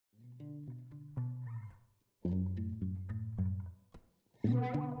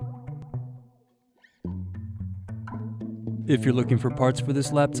If you're looking for parts for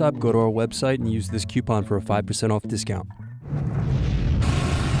this laptop, go to our website and use this coupon for a 5% off discount.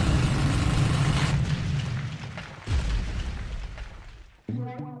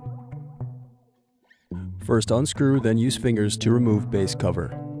 First unscrew, then use fingers to remove base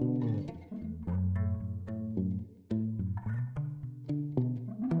cover.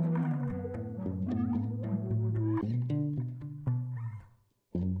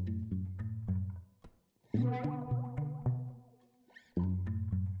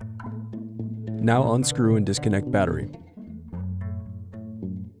 Now unscrew and disconnect battery.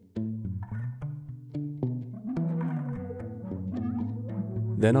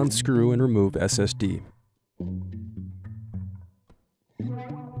 Then unscrew and remove SSD.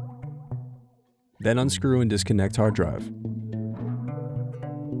 Then unscrew and disconnect hard drive.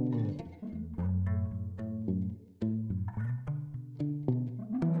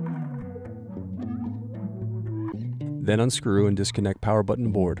 Then unscrew and disconnect power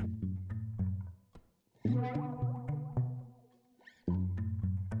button board.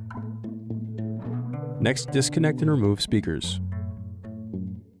 Next, disconnect and remove speakers.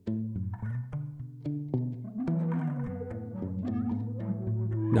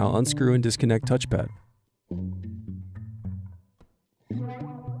 Now unscrew and disconnect touchpad.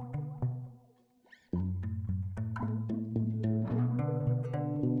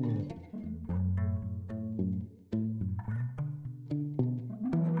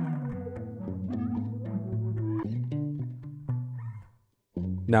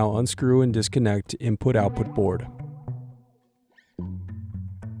 Now unscrew and disconnect input-output board.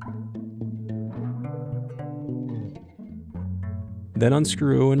 Then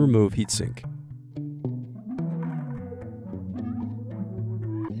unscrew and remove heatsink.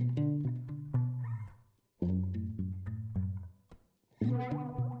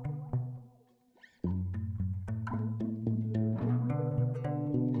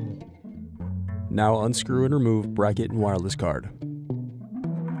 Now unscrew and remove bracket and wireless card.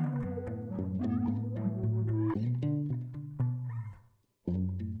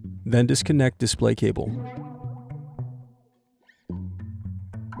 Then disconnect display cable.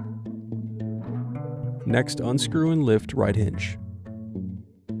 Next, unscrew and lift right hinge.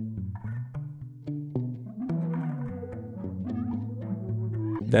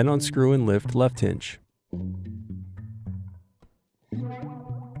 Then unscrew and lift left hinge.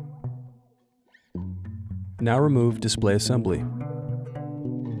 Now remove display assembly.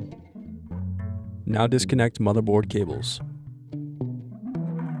 Now disconnect motherboard cables.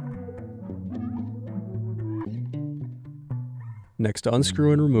 Next,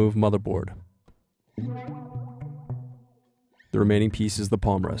 unscrew and remove motherboard. The remaining piece is the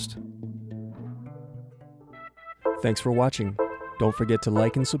Palmrest. Thanks for watching. Don't forget to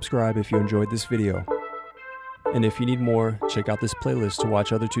like and subscribe if you enjoyed this video. And if you need more, check out this playlist to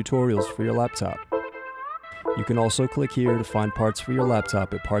watch other tutorials for your laptop. You can also click here to find parts for your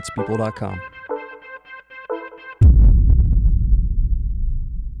laptop at partspeople.com.